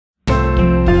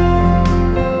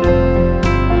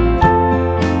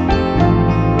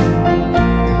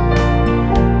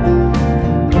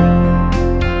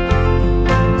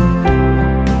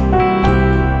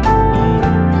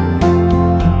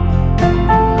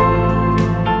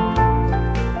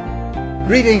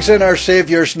Greetings in our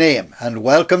Saviour's name, and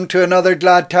welcome to another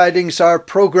Glad Tidings, our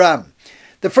programme.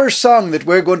 The first song that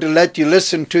we're going to let you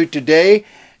listen to today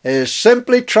is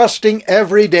Simply Trusting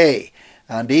Every Day.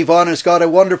 And Yvonne has got a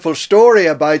wonderful story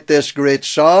about this great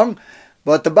song.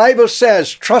 But the Bible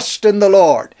says, trust in the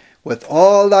Lord with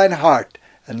all thine heart,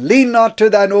 and lean not to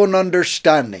thine own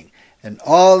understanding. In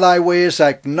all thy ways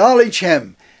acknowledge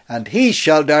him, and he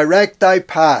shall direct thy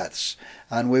paths.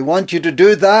 And we want you to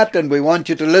do that, and we want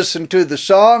you to listen to the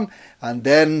song, and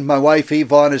then my wife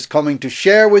Yvonne is coming to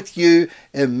share with you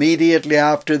immediately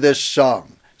after this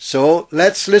song. So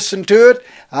let's listen to it,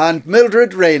 and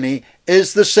Mildred Rainey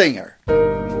is the singer.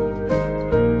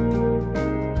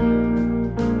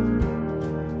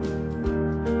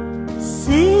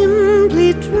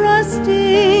 Simply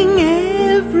trusting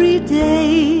every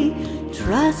day,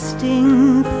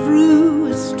 trusting through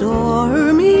a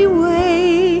stormy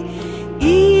way.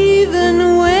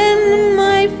 Even when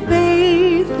my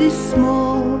faith is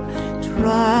small,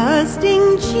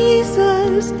 trusting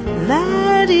Jesus,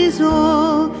 that is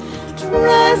all.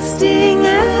 Trusting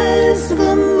as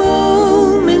the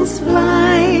moments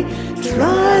fly,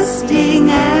 trusting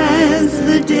as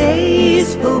the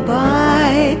days go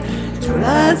by,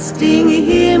 trusting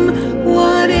him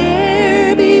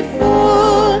whate'er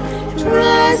befall,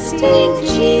 trusting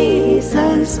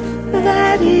Jesus,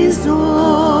 that is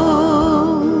all.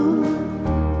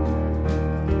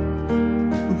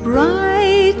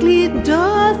 Brightly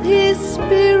doth his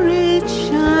spirit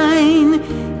shine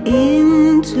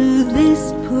into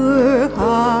this poor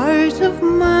heart of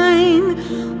mine.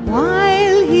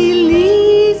 While he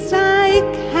leads I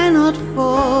cannot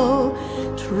fall,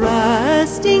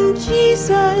 trusting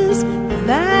Jesus,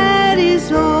 that is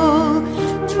all.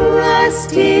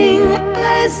 Trusting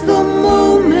as the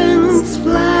moments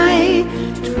fly,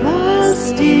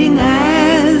 trusting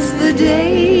as the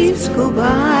days go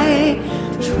by,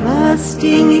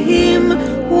 trusting him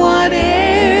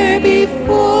whate'er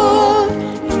befall,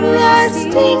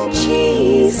 trusting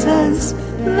Jesus,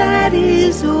 that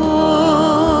is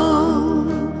all.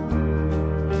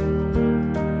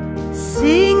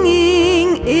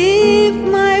 Singing if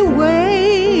my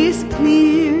way is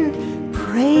clear,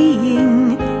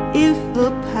 praying if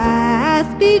the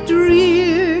path be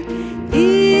drear,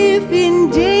 if in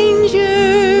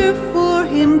danger for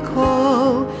him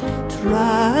call,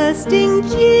 trusting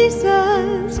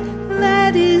Jesus,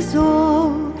 that is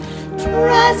all.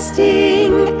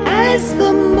 Trusting as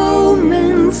the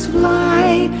moments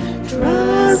fly,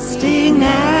 trusting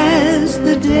as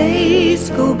the days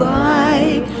go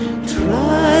by,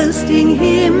 trusting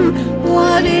him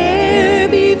whate'er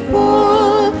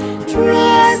befall,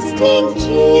 trusting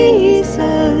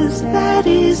Jesus, that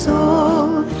is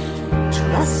all.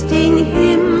 Trusting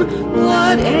him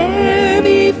whate'er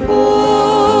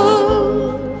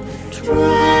befall,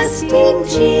 trusting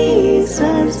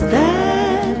Jesus,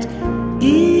 that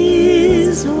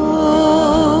is all.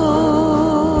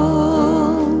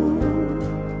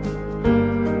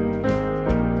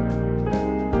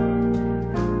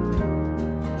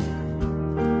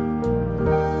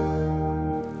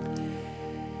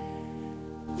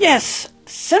 Yes,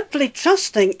 Simply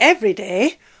Trusting Every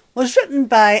Day was written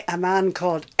by a man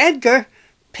called Edgar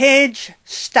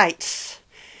Stites.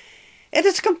 It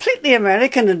is completely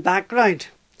American in background.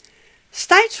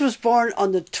 Stites was born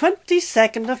on the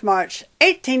 22nd of March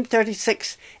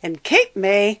 1836 in Cape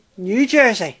May, New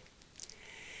Jersey.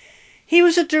 He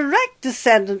was a direct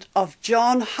descendant of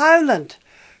John Howland,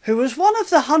 who was one of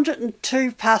the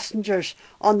 102 passengers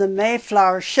on the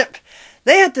Mayflower ship.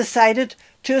 They had decided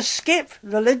to escape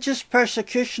religious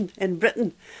persecution in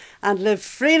Britain and live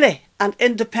freely and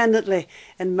independently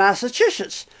in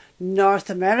Massachusetts, North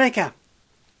America.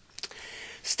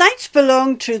 Stites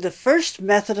belonged to the First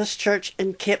Methodist Church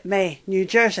in Cape May, New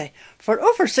Jersey, for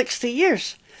over 60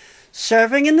 years,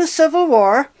 serving in the Civil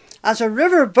War as a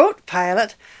riverboat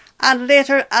pilot and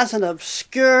later as an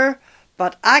obscure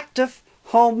but active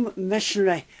home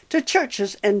missionary to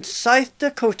churches in South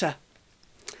Dakota.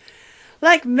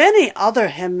 Like many other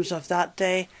hymns of that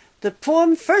day, the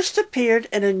poem first appeared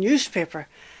in a newspaper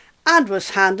and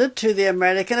was handed to the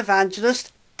American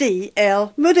evangelist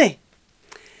D.L. Moody.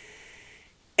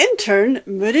 In turn,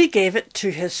 Moody gave it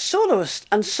to his soloist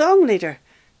and song leader,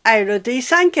 Ira D.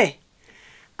 Sankey,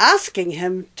 asking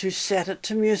him to set it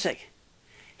to music.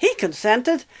 He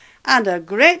consented, and a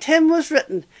great hymn was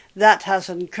written that has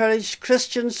encouraged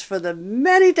Christians for the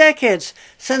many decades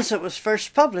since it was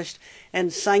first published in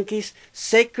Sankey's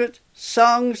Sacred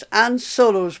Songs and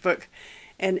Solos book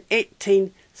in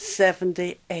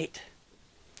 1878.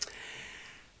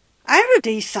 Ira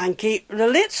D. Sankey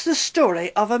relates the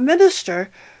story of a minister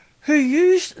who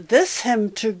used this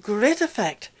hymn to great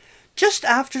effect just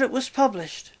after it was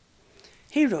published.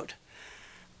 He wrote,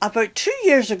 "About 2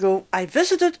 years ago I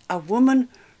visited a woman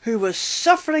who was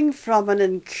suffering from an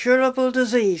incurable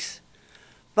disease.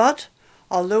 But,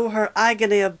 although her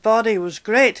agony of body was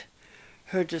great,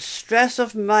 her distress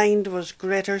of mind was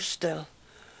greater still.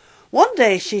 One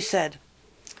day she said,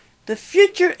 'The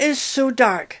future is so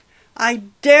dark, I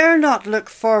dare not look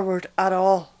forward at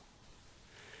all.'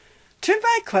 To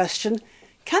my question,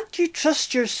 'Can't you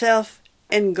trust yourself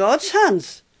in God's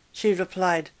hands?' she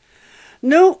replied,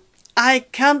 'No, I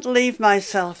can't leave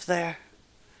myself there.'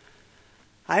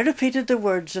 I repeated the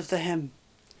words of the hymn,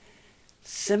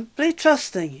 simply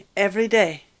trusting every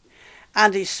day,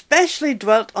 and especially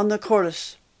dwelt on the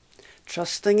chorus,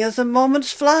 trusting as the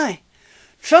moments fly,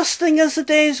 trusting as the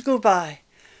days go by,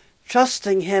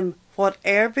 trusting him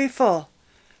whate'er befall,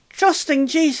 trusting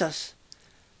Jesus,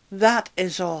 that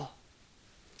is all."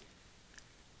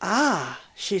 "Ah,"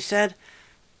 she said,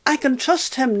 "I can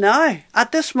trust him now,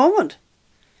 at this moment.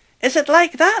 Is it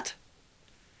like that?"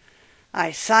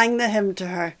 I sang the hymn to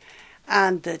her,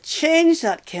 and the change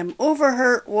that came over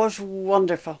her was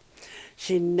wonderful.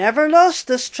 She never lost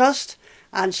this trust,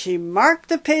 and she marked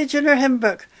the page in her hymn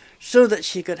book so that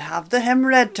she could have the hymn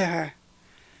read to her.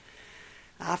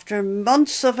 After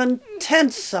months of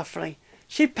intense suffering,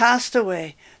 she passed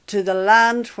away to the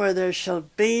land where there shall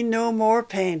be no more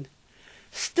pain,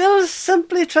 still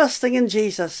simply trusting in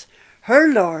Jesus, her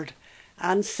Lord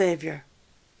and Saviour.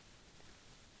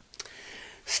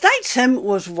 Stites' hymn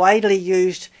was widely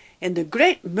used in the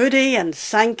great Moody and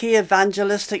Sankey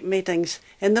evangelistic meetings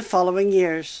in the following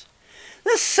years.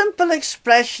 This simple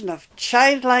expression of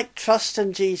childlike trust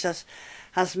in Jesus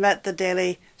has met the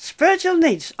daily spiritual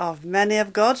needs of many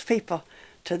of God's people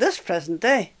to this present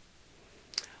day.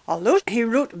 Although he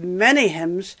wrote many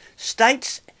hymns,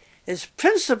 Stites is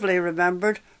principally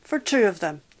remembered for two of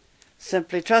them,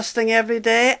 Simply Trusting Every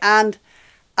Day and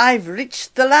I've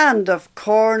Reached the Land of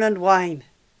Corn and Wine.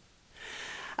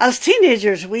 As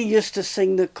teenagers, we used to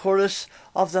sing the chorus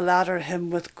of the latter hymn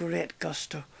with great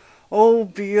gusto. "O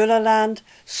Beulah land,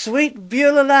 sweet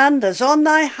Beulah land, as on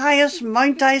thy highest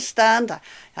mount I stand,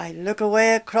 I look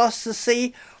away across the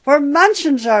sea, where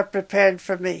mansions are prepared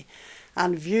for me,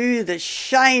 and view the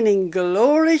shining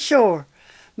glory shore,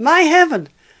 my heaven,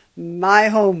 my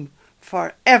home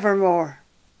for evermore."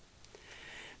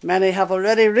 Many have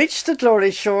already reached the glory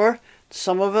shore.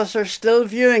 Some of us are still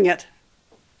viewing it.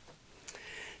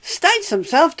 Stites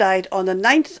himself died on the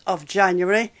 9th of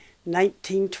January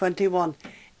 1921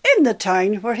 in the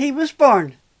town where he was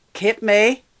born, Cape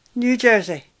May, New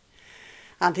Jersey,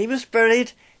 and he was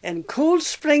buried in Cold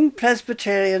Spring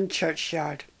Presbyterian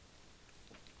Churchyard.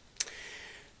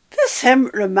 This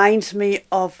hymn reminds me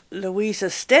of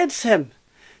Louisa Stead's hymn,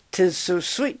 "'Tis So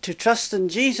Sweet to Trust in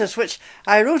Jesus," which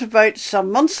I wrote about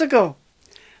some months ago.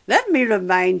 Let me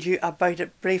remind you about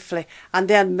it briefly, and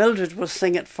then Mildred will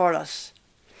sing it for us.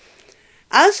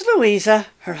 As Louisa,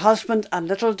 her husband and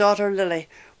little daughter Lily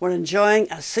were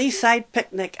enjoying a seaside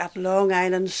picnic at Long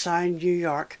Island Sound, New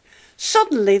York,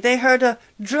 suddenly they heard a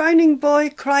drowning boy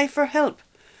cry for help.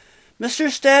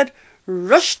 Mr. Stead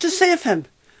rushed to save him,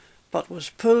 but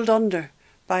was pulled under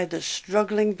by the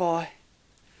struggling boy.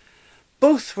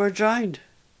 Both were drowned.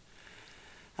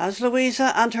 As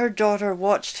Louisa and her daughter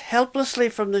watched helplessly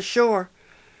from the shore,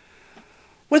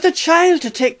 with a child to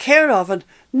take care of and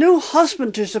no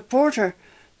husband to support her,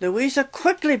 Louisa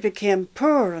quickly became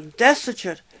poor and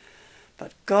destitute.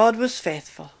 But God was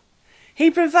faithful. He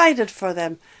provided for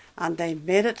them and they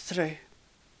made it through.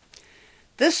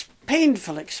 This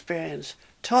painful experience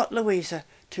taught Louisa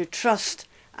to trust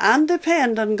and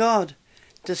depend on God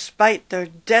despite their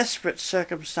desperate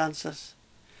circumstances.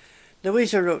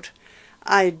 Louisa wrote,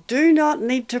 "I do not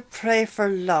need to pray for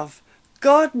love.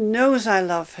 God knows I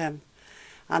love him,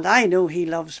 and I know he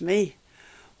loves me.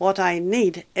 What I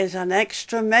need is an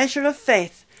extra measure of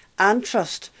faith and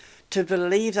trust to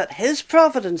believe that his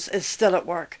providence is still at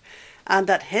work and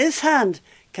that his hand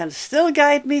can still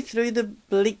guide me through the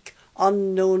bleak,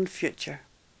 unknown future."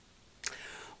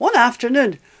 One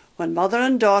afternoon, when mother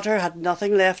and daughter had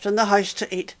nothing left in the house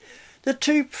to eat, the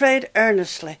two prayed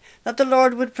earnestly that the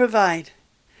Lord would provide.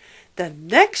 The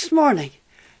next morning,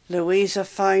 Louisa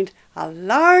found a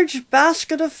large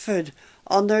basket of food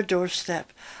on their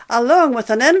doorstep, along with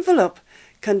an envelope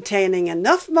containing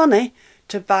enough money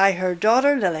to buy her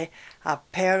daughter Lily a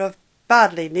pair of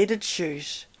badly needed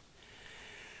shoes.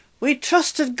 "We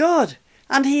trusted God,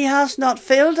 and he has not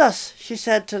failed us," she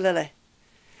said to Lily.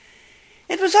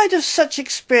 It was out of such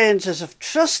experiences of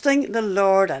trusting the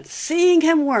Lord and seeing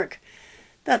him work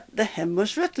that the hymn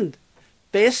was written,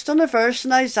 based on a verse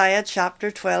in Isaiah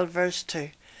chapter 12 verse 2.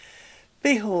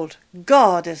 Behold,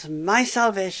 God is my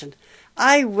salvation.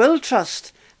 I will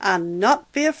trust and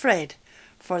not be afraid.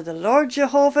 For the Lord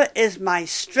Jehovah is my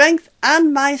strength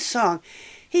and my song.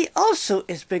 He also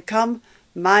is become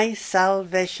my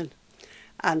salvation.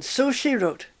 And so she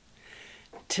wrote,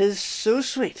 "'Tis so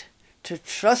sweet to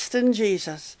trust in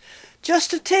Jesus,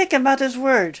 just to take him at his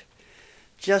word,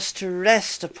 just to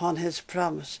rest upon his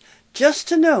promise, just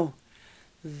to know,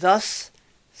 thus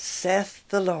saith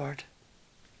the Lord."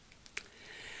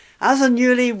 As a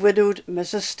newly widowed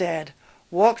Mrs. Stead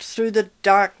walked through the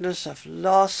darkness of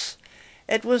loss,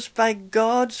 it was by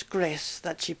God's grace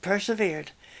that she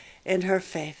persevered in her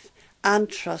faith and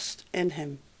trust in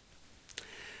him.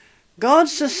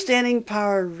 God's sustaining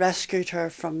power rescued her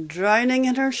from drowning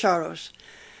in her sorrows,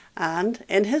 and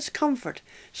in his comfort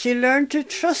she learned to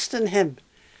trust in him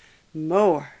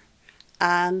more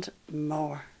and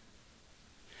more.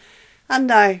 And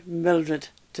now Mildred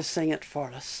to sing it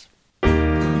for us.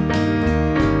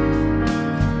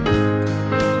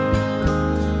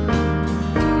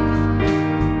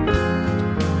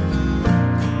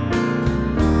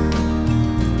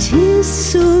 "'Tis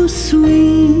so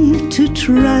sweet to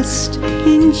trust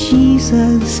in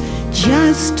Jesus,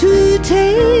 just to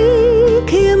take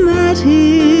him at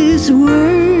his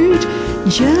word,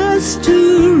 just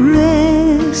to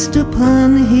rest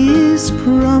upon his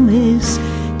promise,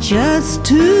 just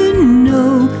to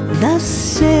know, thus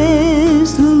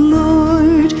says the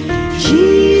Lord.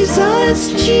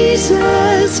 Jesus,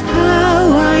 Jesus,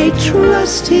 how I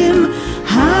trust him,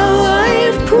 how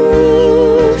I've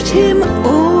proved him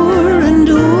o'er and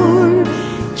o'er.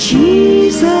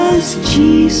 Jesus,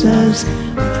 Jesus,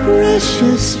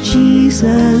 precious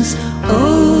Jesus,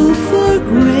 oh, for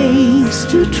grace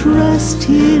to trust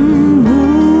him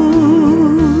more.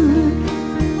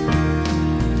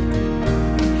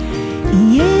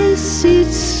 Yes,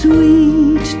 it's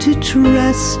sweet to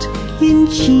trust in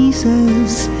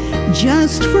Jesus,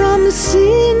 just from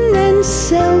sin and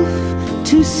self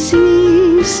to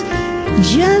cease,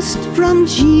 just from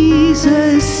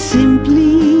Jesus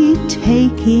simply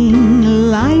taking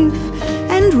life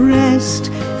and rest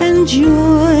and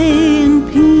joy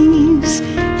and peace.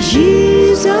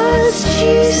 Jesus,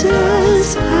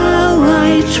 Jesus, how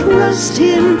I trust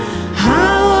him,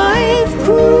 how I've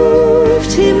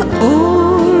proved him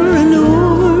o'er and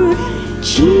o'er.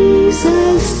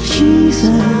 Jesus,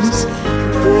 Jesus,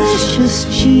 precious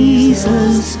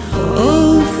Jesus,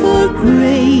 oh, for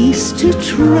grace to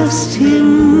trust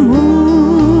him more.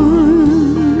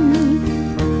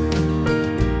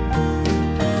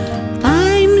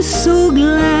 I'm so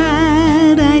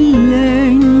glad I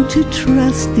learned to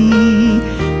trust thee,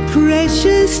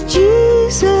 precious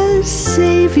Jesus,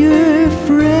 Savior,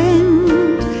 friend.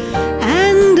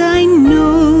 And I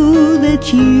know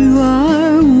that you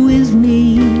are with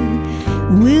me,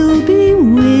 will be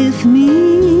with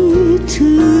me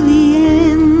to the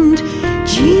end.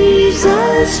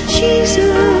 Jesus,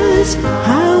 Jesus,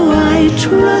 how I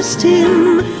trust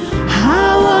him,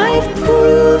 how I've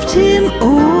proved him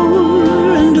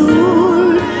o'er and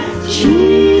o'er.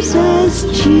 Jesus,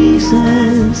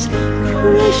 Jesus,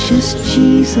 precious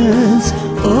Jesus,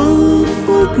 oh,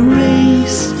 for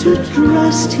grace to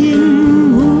trust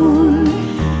him more.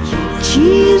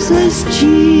 Jesus,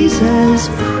 Jesus,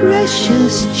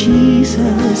 precious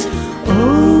Jesus,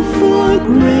 oh, for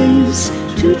grace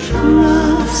to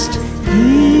trust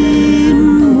him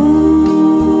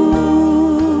more.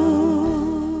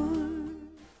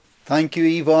 Thank you,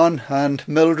 Yvonne and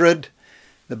Mildred.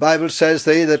 The Bible says,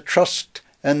 "They that trust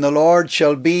in the Lord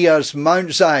shall be as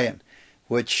Mount Zion,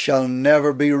 which shall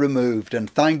never be removed." And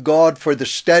thank God for the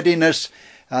steadiness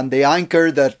and the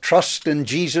anchor that trust in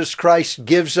Jesus Christ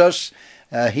gives us.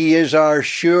 He is our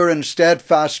sure and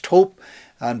steadfast hope.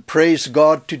 And praise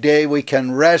God, today we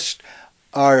can rest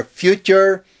our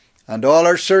future and all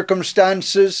our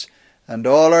circumstances and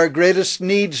all our greatest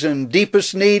needs and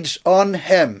deepest needs on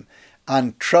him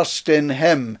and trust in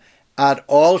him at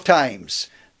all times.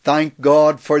 Thank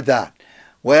God for that.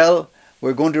 Well,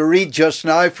 we're going to read just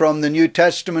now from the New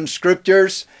Testament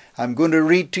scriptures. I'm going to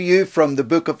read to you from the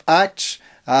book of Acts,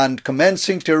 and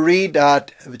commencing to read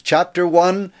at chapter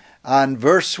 1 and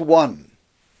verse 1.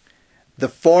 "The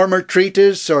former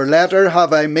treatise or letter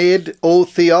have I made, O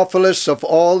Theophilus, of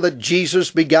all that Jesus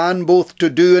began both to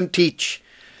do and teach,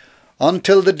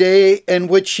 until the day in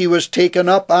which he was taken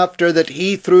up, after that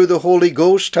he through the Holy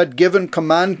Ghost had given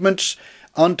commandments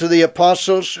unto the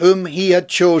apostles whom he had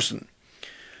chosen,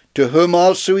 to whom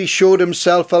also he showed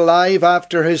himself alive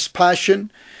after his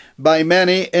passion by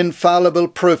many infallible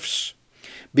proofs,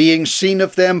 being seen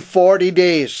of them 40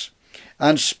 days,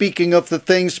 and speaking of the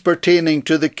things pertaining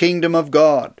to the kingdom of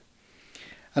God.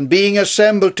 And being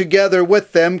assembled together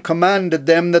with them, commanded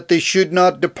them that they should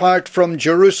not depart from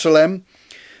Jerusalem,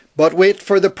 but wait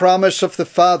for the promise of the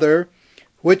Father,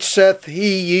 which saith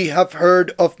he, Ye have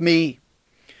heard of me.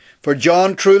 For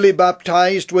John truly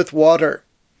baptized with water,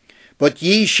 but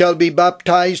ye shall be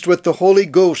baptized with the Holy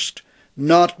Ghost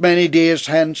not many days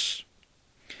hence.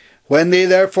 When they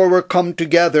therefore were come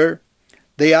together,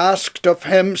 they asked of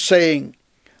him, saying,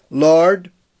 Lord,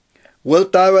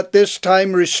 wilt thou at this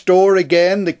time restore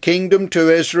again the kingdom to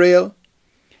Israel?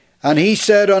 And he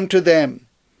said unto them,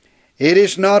 It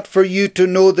is not for you to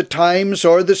know the times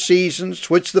or the seasons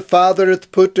which the Father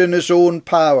hath put in his own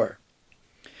power.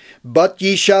 But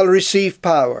ye shall receive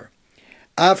power,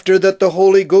 after that the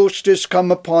Holy Ghost is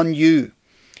come upon you.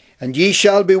 And ye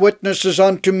shall be witnesses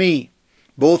unto me,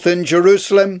 both in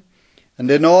Jerusalem, and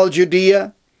in all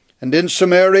Judea, and in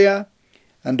Samaria,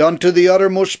 and unto the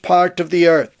uttermost part of the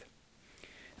earth.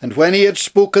 And when he had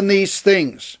spoken these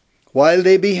things, while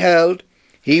they beheld,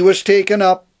 he was taken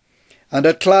up, and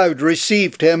a cloud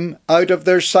received him out of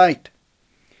their sight.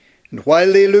 And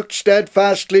while they looked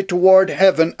steadfastly toward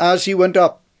heaven as he went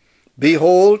up,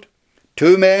 behold,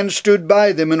 2 men stood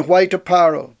by them in white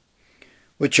apparel,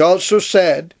 which also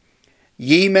said,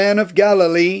 Ye men of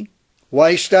Galilee,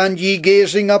 why stand ye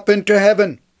gazing up into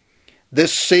heaven?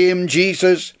 This same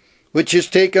Jesus, which is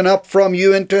taken up from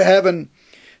you into heaven,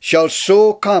 shall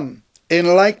so come in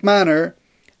like manner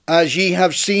as ye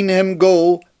have seen him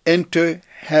go into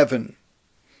heaven.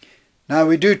 Now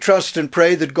we do trust and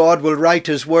pray that God will write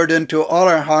his word into all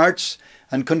our hearts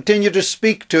and continue to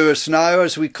speak to us now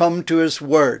as we come to his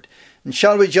word. And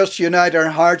shall we just unite our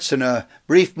hearts in a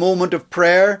brief moment of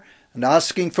prayer and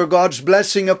asking for God's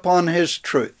blessing upon his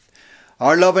truth.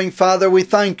 Our loving Father, we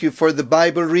thank you for the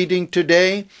Bible reading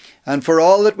today and for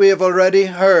all that we have already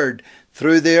heard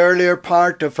through the earlier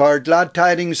part of our Glad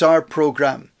Tidings, our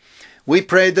program. We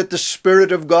pray that the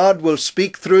Spirit of God will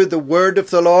speak through the word of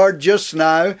the Lord just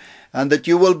now, and that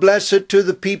you will bless it to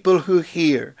the people who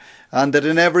hear, and that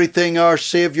in everything our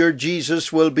Saviour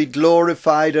Jesus will be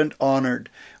glorified and honoured.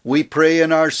 We pray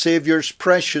in our Saviour's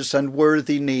precious and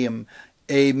worthy name.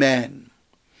 Amen.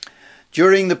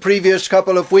 During the previous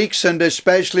couple of weeks, and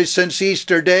especially since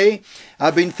Easter Day,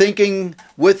 I've been thinking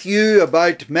with you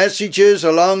about messages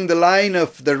along the line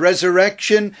of the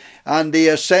resurrection and the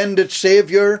ascended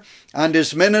Saviour and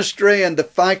his ministry and the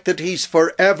fact that he's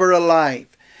forever alive.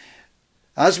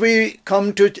 As we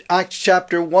come to Acts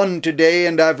chapter 1 today,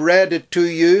 and I've read it to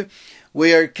you,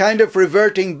 we are kind of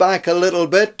reverting back a little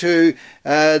bit to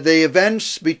the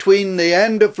events between the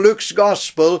end of Luke's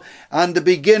Gospel and the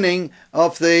beginning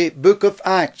of the book of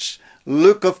Acts.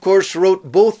 Luke, of course,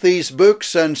 wrote both these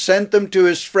books and sent them to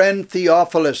his friend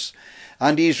Theophilus.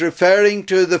 And he's referring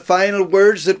to the final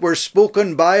words that were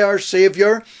spoken by our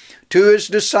Saviour to his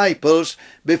disciples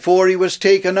before he was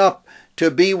taken up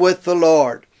to be with the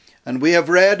Lord. And we have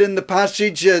read in the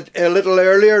passage a little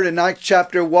earlier in Acts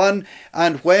chapter 1,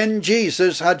 And when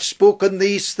Jesus had spoken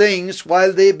these things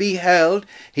while they beheld,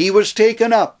 he was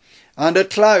taken up, and a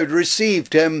cloud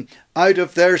received him out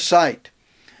of their sight.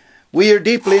 We are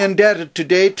deeply indebted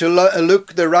today to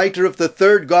Luke, the writer of the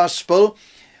third Gospel,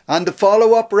 and the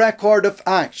follow-up record of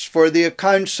Acts for the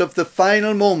accounts of the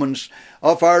final moments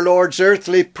of our Lord's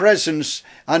earthly presence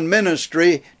and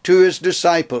ministry to his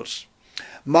disciples.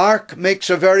 Mark makes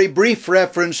a very brief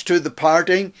reference to the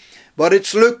parting, but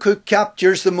it's Luke who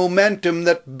captures the momentum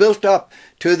that built up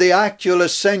to the actual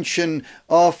ascension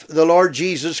of the Lord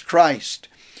Jesus Christ.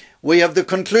 We have the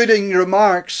concluding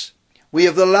remarks, we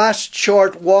have the last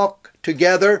short walk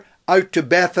together out to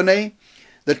Bethany,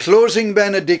 the closing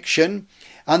benediction,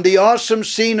 and the awesome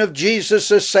scene of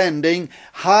Jesus ascending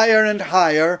higher and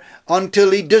higher until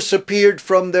he disappeared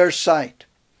from their sight.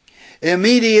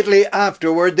 Immediately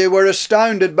afterward, they were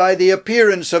astounded by the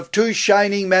appearance of 2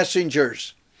 shining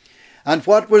messengers. And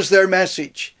what was their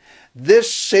message?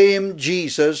 This same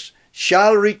Jesus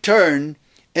shall return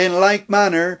in like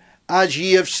manner as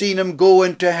ye have seen him go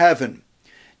into heaven.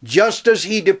 Just as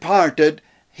he departed,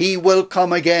 he will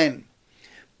come again.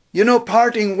 You know,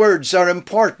 parting words are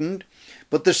important,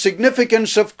 but the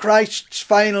significance of Christ's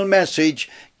final message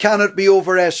cannot be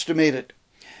overestimated.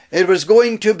 It was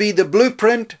going to be the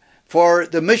blueprint for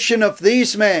the mission of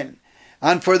these men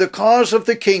and for the cause of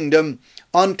the kingdom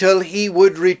until he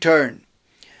would return.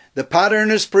 The pattern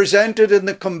is presented in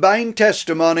the combined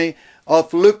testimony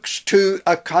of Luke's 2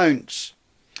 accounts.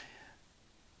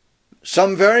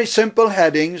 Some very simple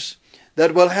headings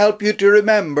that will help you to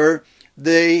remember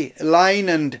the line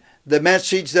and the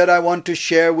message that I want to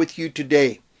share with you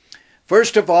today.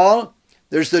 First of all,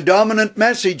 there's the dominant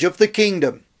message of the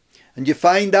kingdom. And you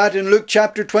find that in Luke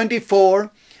chapter 24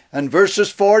 and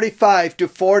verses 45 to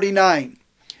 49.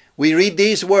 We read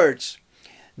these words,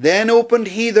 "Then opened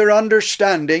he their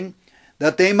understanding,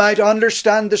 that they might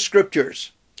understand the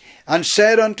Scriptures, and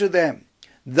said unto them,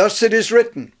 Thus it is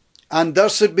written, and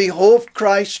thus it behoved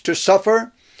Christ to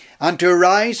suffer, and to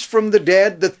rise from the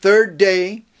dead the third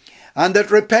day, and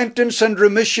that repentance and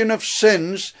remission of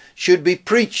sins should be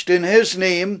preached in his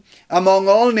name among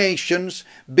all nations,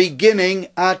 beginning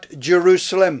at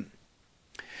Jerusalem."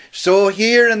 So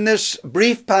here in this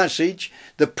brief passage,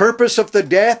 the purpose of the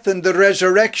death and the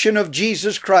resurrection of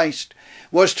Jesus Christ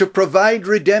was to provide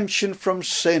redemption from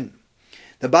sin.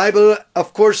 The Bible,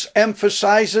 of course,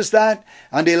 emphasizes that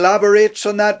and elaborates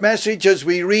on that message as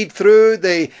we read through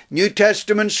the New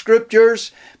Testament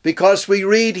scriptures, because we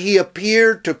read he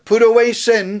appeared to put away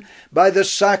sin by the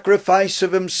sacrifice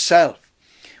of himself.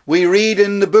 We read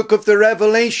in the book of the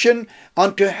Revelation,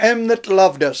 "Unto him that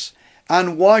loved us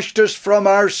and washed us from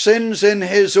our sins in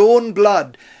his own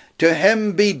blood, to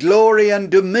him be glory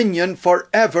and dominion for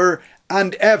ever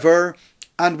and ever."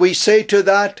 And we say to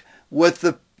that with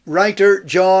the writer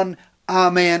John,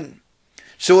 Amen.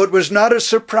 So it was not a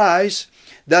surprise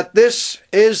that this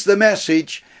is the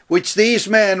message which these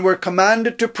men were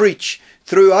commanded to preach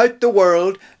throughout the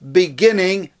world,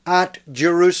 beginning at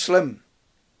Jerusalem.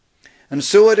 And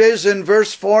so it is in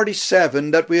verse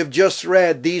 47 that we have just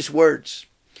read these words.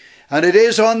 "And it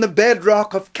is on the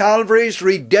bedrock of Calvary's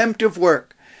redemptive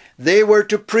work they were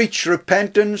to preach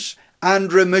repentance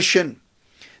and remission."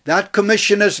 That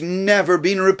commission has never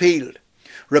been repealed.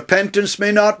 Repentance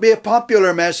may not be a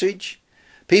popular message.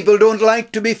 People don't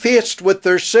like to be faced with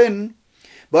their sin,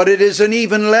 but it is an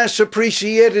even less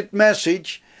appreciated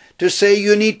message to say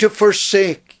you need to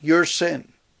forsake your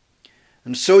sin.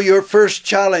 And so your first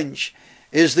challenge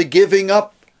is the giving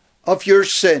up of your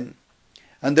sin.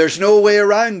 And there's no way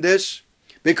around this,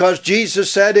 because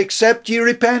Jesus said, "Except ye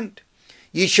repent,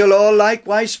 ye shall all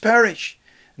likewise perish."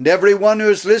 And everyone who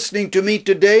is listening to me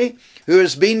today, who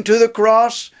has been to the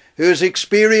cross, who has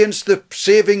experienced the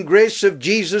saving grace of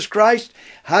Jesus Christ,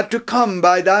 had to come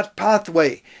by that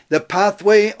pathway, the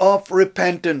pathway of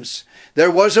repentance.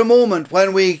 There was a moment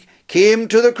when we came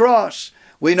to the cross.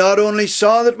 We not only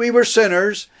saw that we were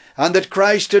sinners and that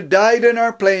Christ had died in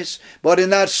our place, but in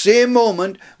that same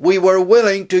moment we were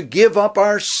willing to give up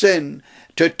our sin,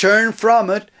 to turn from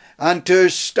it, and to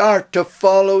start to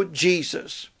follow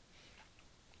Jesus.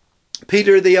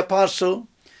 Peter the Apostle,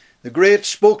 the great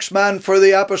spokesman for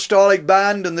the apostolic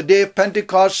band on the day of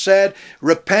Pentecost, said,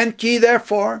 "Repent ye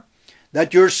therefore,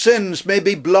 that your sins may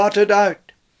be blotted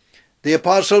out." The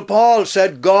Apostle Paul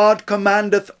said, "God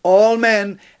commandeth all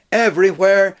men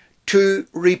everywhere to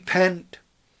repent."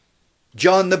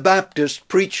 John the Baptist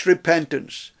preached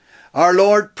repentance. Our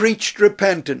Lord preached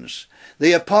repentance.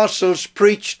 The apostles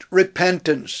preached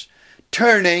repentance,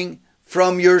 turning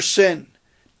from your sin,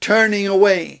 turning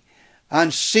away,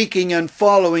 and seeking and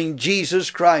following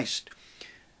Jesus Christ.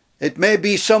 It may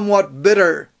be somewhat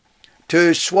bitter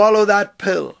to swallow that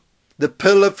pill, the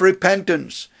pill of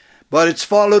repentance, but it's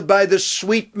followed by the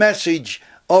sweet message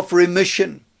of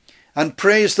remission. And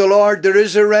praise the Lord, there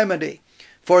is a remedy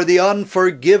for the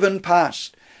unforgiven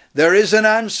past. There is an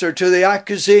answer to the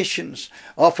accusations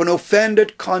of an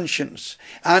offended conscience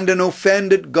and an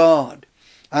offended God.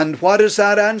 And what is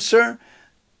that answer?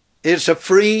 It's a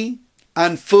free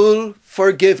and full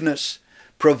forgiveness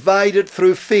provided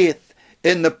through faith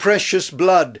in the precious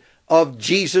blood of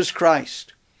Jesus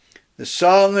Christ. The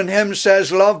song and hymn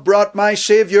says, "Love brought my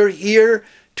Saviour here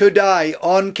to die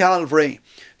on Calvary.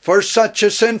 For such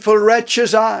a sinful wretch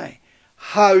as I,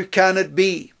 how can it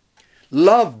be?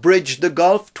 Love bridged the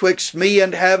gulf twixt me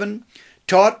and heaven,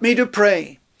 taught me to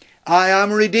pray. I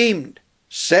am redeemed,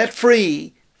 set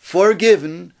free,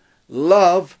 forgiven,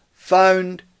 love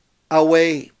found a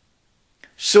way."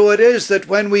 So it is that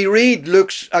when we read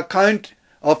Luke's account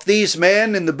of these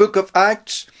men in the book of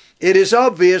Acts, it is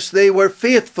obvious they were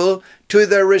faithful to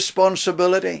their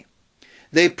responsibility.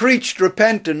 They preached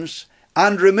repentance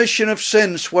and remission of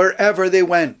sins wherever they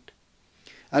went.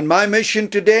 And my mission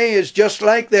today is just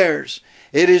like theirs.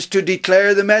 It is to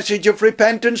declare the message of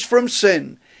repentance from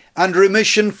sin and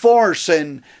remission for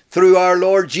sin through our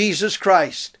Lord Jesus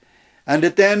Christ. And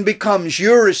it then becomes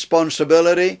your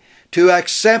responsibility to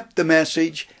accept the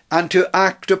message and to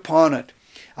act upon it.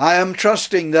 I am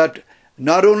trusting that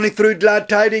not only through Glad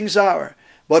Tidings Hour,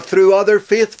 but through other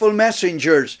faithful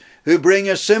messengers who bring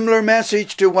a similar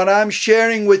message to what I'm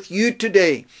sharing with you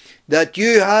today, that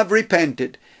you have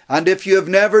repented And if you have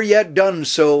never yet done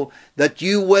so, that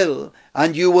you will,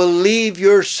 and you will leave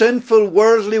your sinful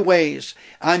worldly ways,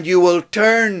 and you will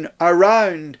turn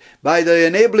around by the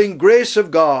enabling grace of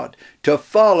God to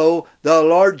follow the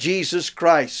Lord Jesus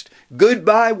Christ.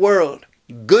 Goodbye world,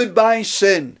 goodbye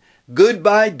sin,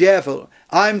 goodbye devil.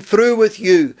 I'm through with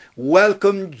you.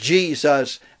 Welcome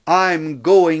Jesus. I'm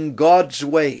going God's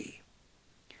way.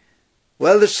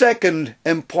 Well, the second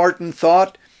important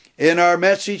thought in our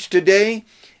message today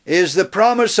is the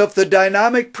promise of the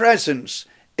dynamic presence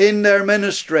in their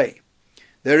ministry.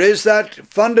 There is that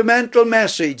fundamental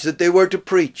message that they were to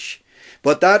preach,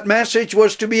 but that message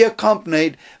was to be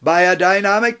accompanied by a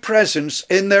dynamic presence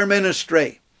in their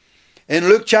ministry. In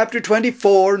Luke chapter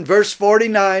 24 and verse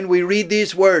 49, we read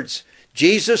these words.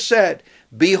 Jesus said,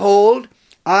 "Behold,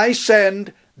 I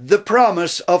send the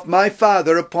promise of my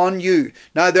Father upon you."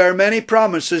 Now there are many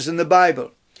promises in the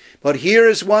Bible, but here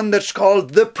is one that's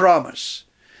called the promise.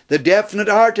 The definite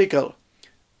article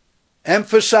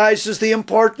emphasizes the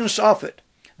importance of it.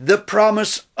 The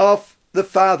promise of the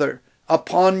Father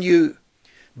upon you.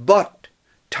 "But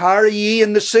tarry ye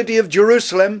in the city of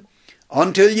Jerusalem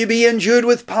until ye be endued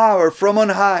with power from on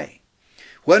high."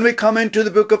 When we come into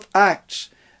the book of Acts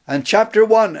and chapter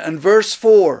 1 and verse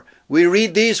 4, we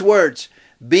read these words,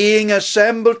 "Being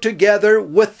assembled together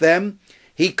with them,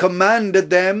 he commanded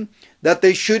them that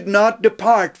they should not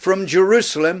depart from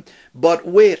Jerusalem, but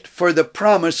wait for the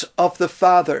promise of the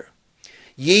Father.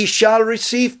 Ye shall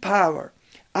receive power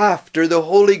after the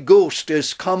Holy Ghost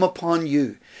is come upon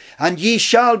you, and ye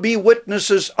shall be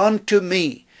witnesses unto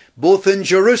me, both in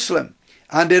Jerusalem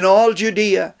and in all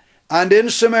Judea and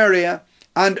in Samaria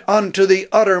and unto the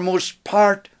uttermost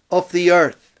part of the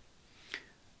earth."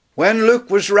 When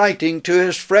Luke was writing to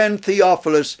his friend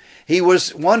Theophilus, he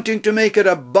was wanting to make it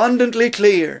abundantly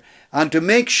clear and to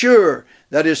make sure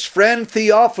that his friend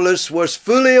Theophilus was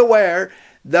fully aware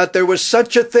that there was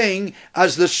such a thing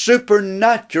as the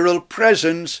supernatural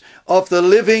presence of the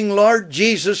living Lord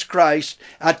Jesus Christ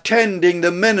attending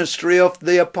the ministry of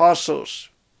the apostles.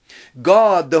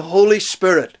 God, the Holy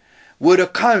Spirit, would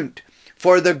account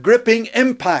for the gripping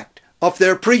impact of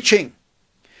their preaching,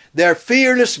 their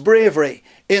fearless bravery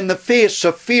in the face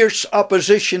of fierce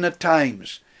opposition at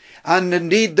times, and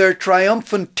indeed their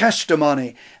triumphant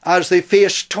testimony as they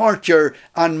faced torture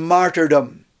and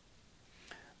martyrdom.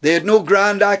 They had no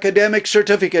grand academic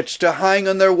certificates to hang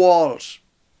on their walls.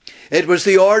 It was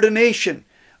the ordination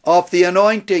of the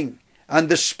anointing and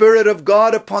the Spirit of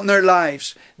God upon their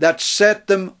lives that set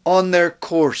them on their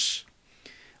course.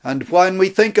 And when we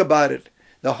think about it,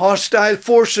 the hostile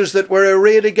forces that were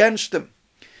arrayed against them,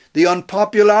 the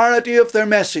unpopularity of their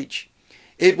message,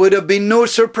 it would have been no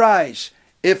surprise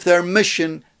if their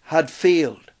mission had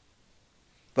failed.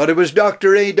 But it was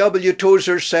Dr. A.W.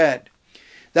 Tozer said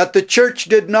that the church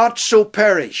did not so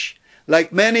perish,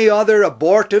 like many other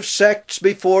abortive sects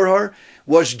before her,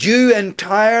 was due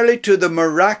entirely to the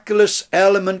miraculous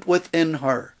element within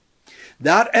her.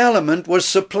 That element was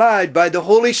supplied by the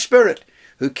Holy Spirit,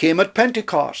 who came at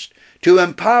Pentecost to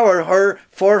empower her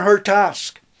for her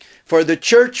task. For the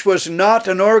church was not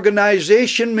an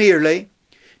organization merely,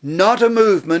 not a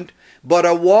movement, but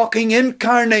a walking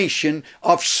incarnation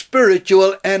of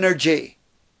spiritual energy.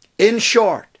 In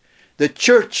short, the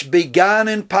church began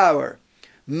in power,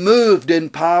 moved in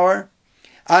power,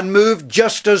 and moved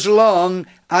just as long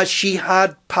as she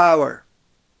had power.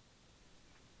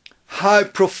 How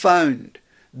profound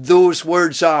those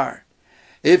words are.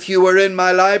 If you were in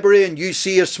my library and you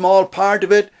see a small part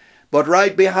of it, but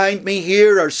right behind me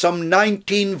here are some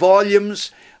 19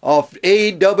 volumes of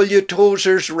A.W.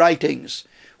 Tozer's writings.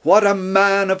 What a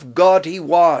man of God he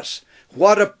was.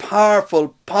 What a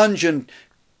powerful, pungent,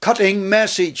 cutting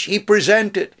message he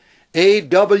presented.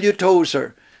 A.W.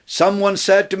 Tozer. Someone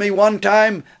said to me one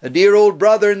time, a dear old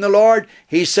brother in the Lord,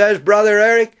 he says, "Brother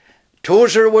Eric,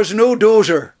 Tozer was no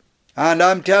dozer." And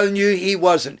I'm telling you, he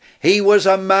wasn't. He was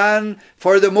a man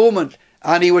for the moment.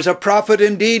 And he was a prophet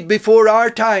indeed before our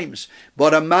times,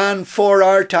 but a man for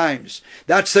our times.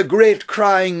 That's the great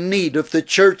crying need of the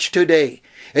church today.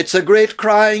 It's the great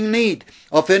crying need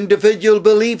of individual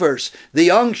believers, the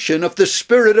unction of the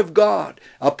Spirit of God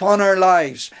upon our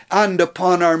lives and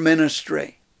upon our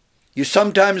ministry. You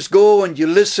sometimes go and you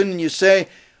listen and you say,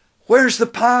 where's the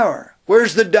power?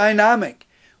 Where's the dynamic?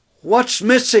 What's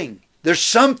missing? There's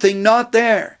something not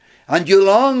there. And you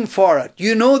long for it.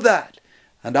 You know that.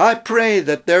 And I pray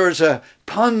that there is a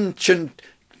pungent,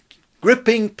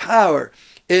 gripping power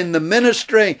in the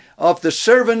ministry of the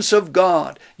servants of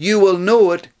God. You will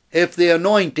know it if the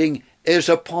anointing is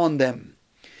upon them.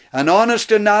 An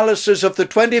honest analysis of the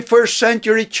 21st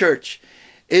century church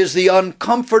is the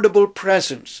uncomfortable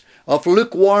presence of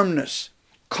lukewarmness,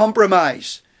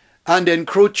 compromise, and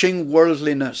encroaching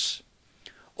worldliness.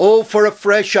 Oh, for a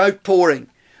fresh outpouring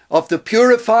of the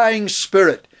purifying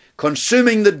Spirit,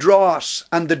 consuming the dross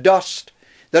and the dust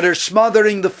that are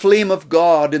smothering the flame of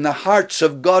God in the hearts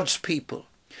of God's people.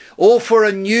 Oh, for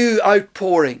a new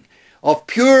outpouring of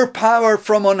pure power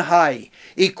from on high,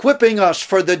 equipping us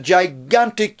for the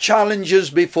gigantic challenges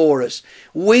before us.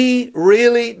 We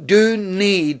really do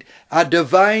need a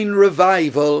divine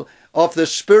revival of the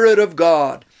Spirit of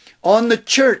God on the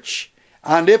church.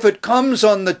 And if it comes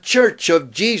on the church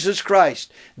of Jesus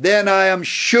Christ, then I am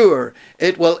sure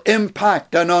it will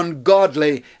impact an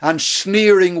ungodly and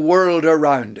sneering world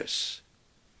around us.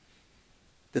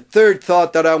 The third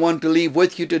thought that I want to leave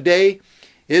with you today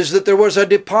is that there was a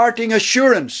departing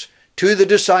assurance to the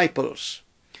disciples.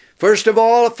 First of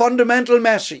all, a fundamental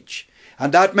message,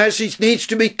 and that message needs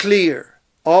to be clear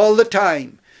all the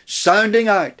time, sounding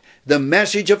out the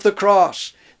message of the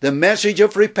cross, the message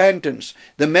of repentance,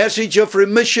 the message of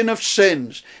remission of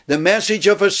sins, the message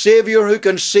of a Saviour who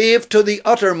can save to the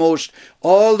uttermost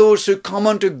all those who come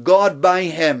unto God by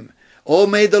Him. Oh,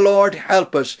 may the Lord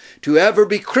help us to ever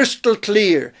be crystal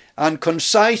clear and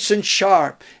concise and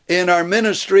sharp in our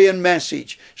ministry and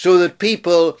message, so that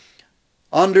people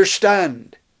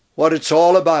understand what it's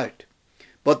all about.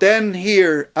 But then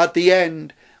here at the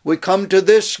end we come to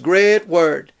this great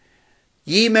word: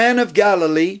 Ye men of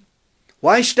Galilee,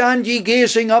 why stand ye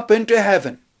gazing up into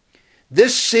heaven?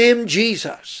 This same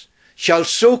Jesus shall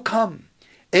so come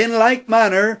in like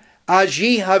manner as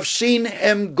ye have seen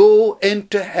him go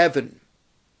into heaven.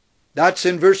 That's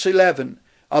in verse 11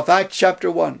 of Acts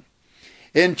chapter 1.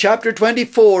 In chapter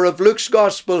 24 of Luke's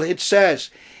Gospel it says,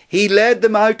 He led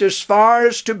them out as far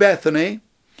as to Bethany,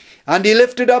 and he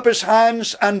lifted up his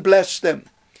hands and blessed them.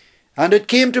 And it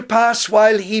came to pass,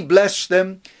 while he blessed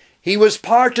them, he was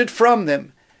parted from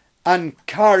them and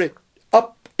carried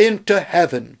up into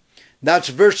heaven. That's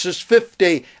verses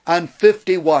 50 and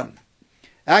 51.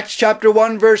 Acts chapter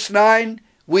 1 verse 9,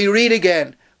 we read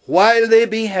again, While they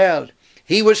beheld,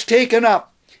 he was taken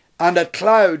up, and a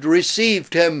cloud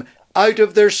received him out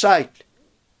of their sight.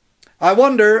 I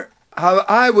wonder how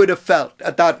I would have felt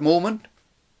at that moment.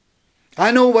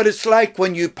 I know what it's like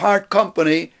when you part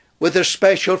company with a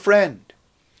special friend,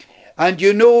 and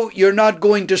you know you're not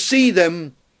going to see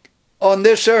them on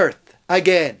this earth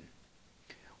again.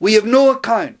 We have no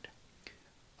account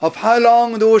of how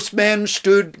long those men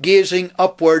stood gazing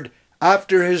upward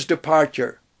after his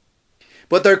departure.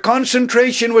 But their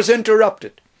concentration was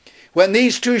interrupted when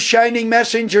these two shining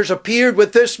messengers appeared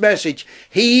with this message: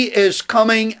 He is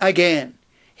coming again.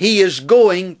 He is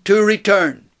going to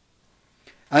return.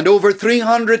 And over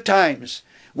 300 times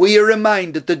we are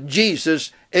reminded that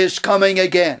Jesus is coming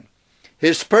again.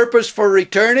 His purpose for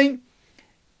returning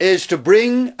is to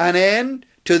bring an end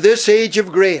to this age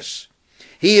of grace.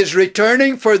 He is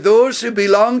returning for those who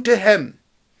belong to Him.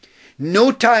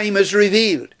 No time is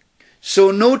revealed,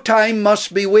 so no time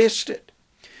must be wasted.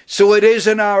 So it is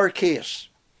in our case.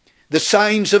 The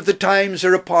signs of the times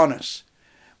are upon us.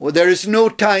 Well, there is no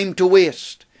time to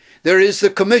waste. There is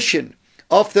the commission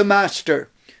of the Master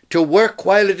to work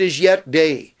while it is yet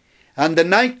day, and the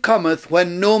night cometh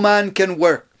when no man can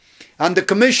work. And the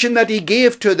commission that He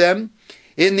gave to them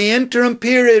in the interim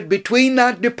period between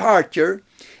that departure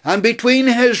and between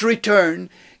His return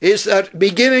is that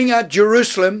beginning at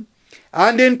Jerusalem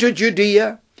and into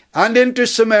Judea and into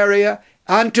Samaria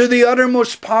and to the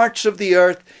uttermost parts of the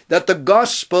earth, that the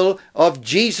gospel of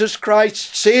Jesus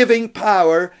Christ's saving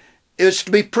power is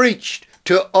to be preached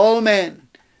to all men.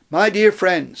 My dear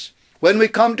friends, when we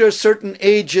come to a certain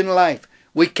age in life,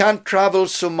 we can't travel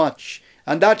so much.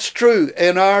 And that's true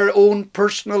in our own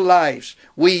personal lives.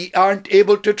 We aren't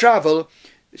able to travel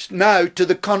now to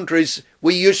the countries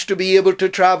we used to be able to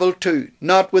travel to,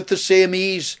 not with the same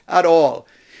ease at all.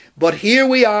 But here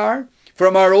we are,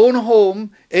 from our own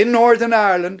home in Northern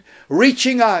Ireland,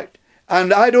 reaching out.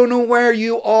 And I don't know where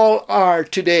you all are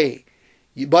today,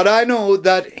 but I know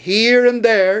that here and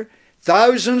there,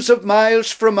 thousands of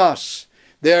miles from us,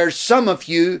 there are some of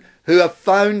you who have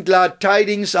found Glad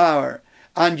Tidings Hour,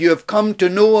 and you have come to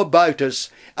know about us,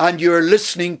 and you are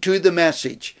listening to the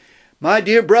message. My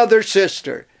dear brother,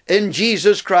 sister, in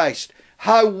Jesus Christ,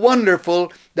 how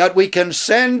wonderful that we can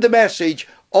send the message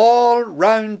all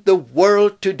round the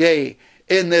world today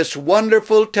in this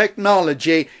wonderful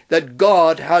technology that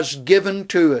God has given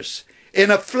to us. In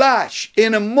a flash,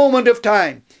 in a moment of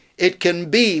time, it can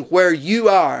be where you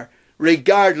are,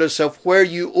 regardless of where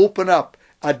you open up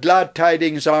a Glad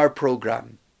Tidings Hour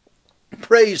program.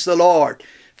 Praise the Lord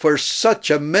for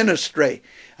such a ministry.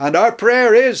 And our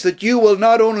prayer is that you will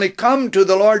not only come to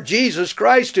the Lord Jesus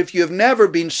Christ if you have never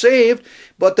been saved,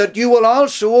 but that you will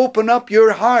also open up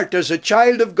your heart as a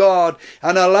child of God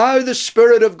and allow the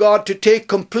Spirit of God to take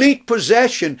complete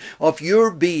possession of your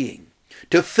being,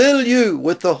 to fill you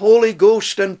with the Holy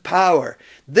Ghost and power.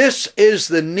 This is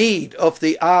the need of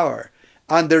the hour,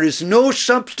 and there is no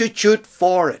substitute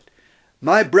for it.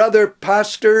 My brother,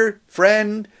 pastor,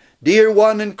 friend, dear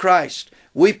one in Christ,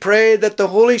 we pray that the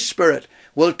Holy Spirit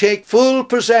will take full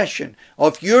possession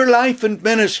of your life and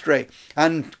ministry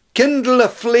and kindle a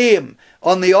flame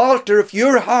on the altar of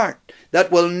your heart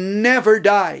that will never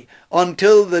die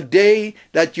until the day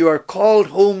that you are called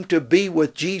home to be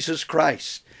with Jesus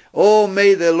Christ. Oh,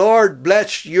 may the Lord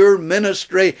bless your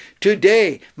ministry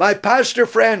today. My pastor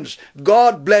friends,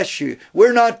 God bless you.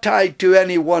 We're not tied to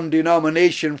any one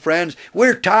denomination, friends.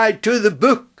 We're tied to the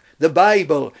book, the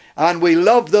Bible, and we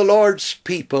love the Lord's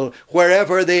people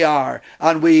wherever they are,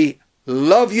 and we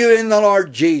love you in the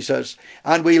Lord Jesus,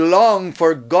 and we long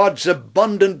for God's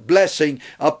abundant blessing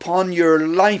upon your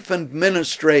life and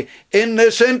ministry in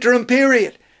this interim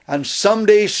period. And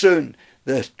someday soon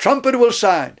the trumpet will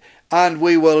sound, and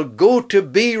we will go to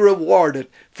be rewarded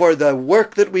for the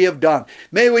work that we have done.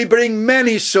 May we bring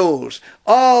many souls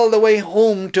all the way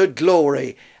home to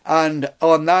glory. And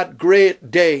on that great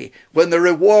day, when the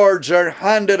rewards are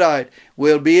handed out,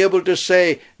 we'll be able to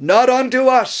say, not unto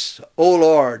us, O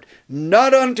Lord,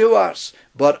 not unto us,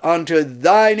 but unto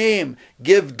thy name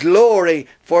give glory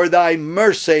for thy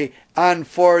mercy and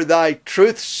for thy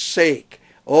truth's sake.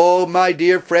 Oh, my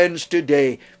dear friends,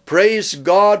 today, praise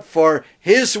God for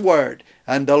his word.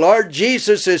 And the Lord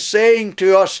Jesus is saying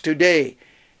to us today,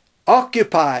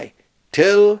 occupy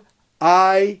till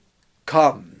I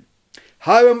come.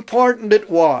 How important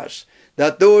it was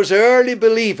that those early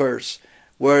believers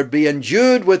were be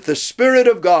endued with the Spirit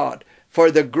of God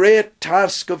for the great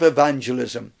task of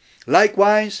evangelism.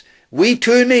 Likewise, we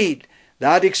too need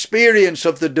that experience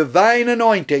of the divine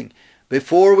anointing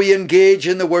before we engage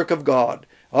in the work of God.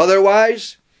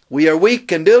 Otherwise, we are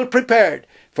weak and ill-prepared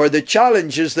for the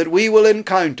challenges that we will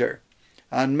encounter.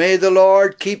 And may the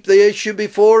Lord keep the issue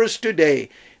before us today,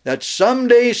 that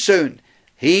someday soon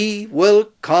he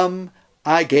will come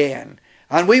again.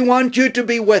 And we want you to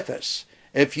be with us.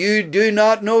 If you do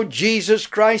not know Jesus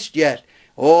Christ yet,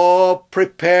 oh,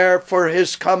 prepare for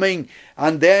his coming,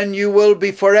 and then you will be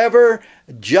forever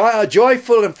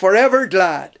joyful and forever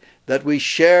glad that we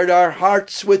shared our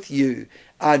hearts with you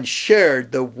and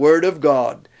shared the Word of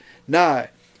God. Now,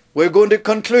 we're going to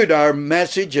conclude our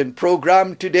message and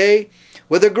program today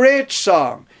with a great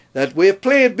song that we have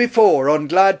played before on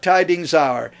Glad Tidings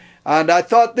Hour. And I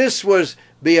thought this was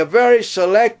be a very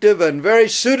selective and very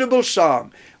suitable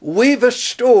song. We've a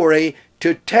story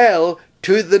to tell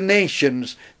to the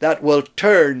nations that will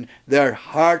turn their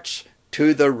hearts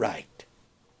to the right.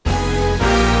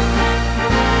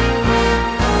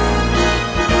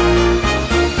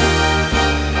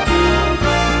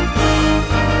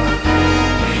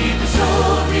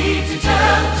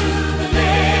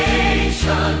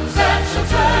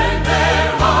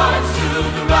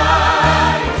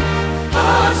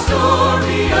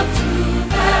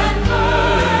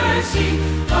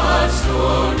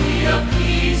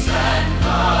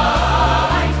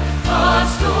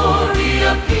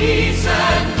 Peace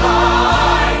and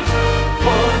light,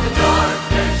 for the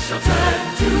darkness shall turn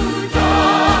to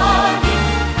dawning,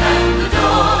 and the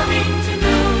dawning to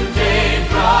noonday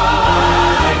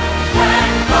bright.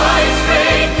 And Christ's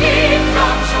great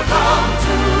kingdom shall come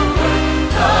to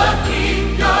earth, the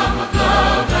kingdom of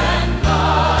love and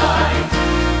light.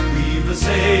 We've a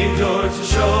Savior to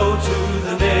show to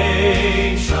the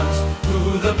nations, who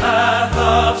the path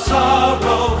of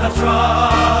sorrow hath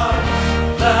trod,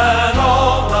 that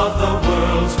all of the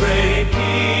world's great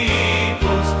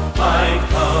peoples might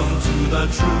come to the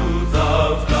truth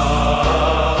of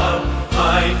God,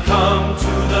 might come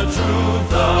to the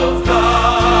truth of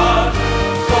God.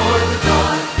 For the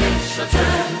darkness shall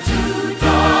turn to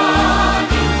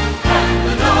dawning, and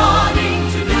the dawning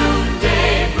to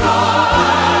noonday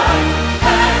bright.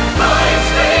 And Christ's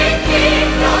great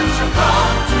kingdom shall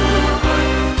come to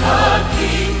earth, the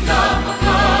kingdom of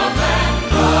love and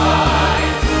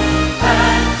light.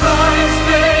 And Christ's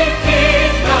great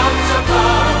kingdom shall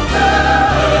come to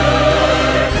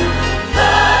earth,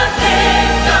 the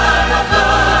kingdom of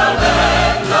love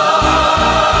and light.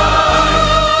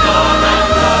 Love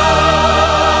and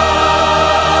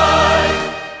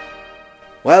light.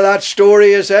 Well, that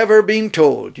story has ever been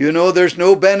told. You know, there's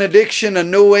no benediction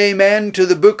and no amen to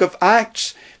the book of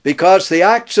Acts, because the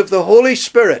acts of the Holy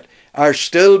Spirit are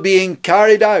still being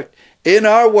carried out in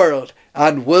our world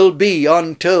and will be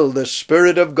until the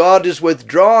Spirit of God is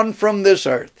withdrawn from this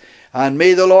earth. And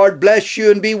may the Lord bless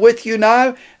you and be with you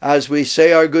now as we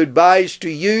say our goodbyes to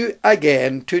you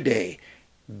again today.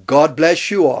 God bless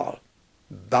you all.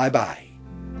 Bye-bye.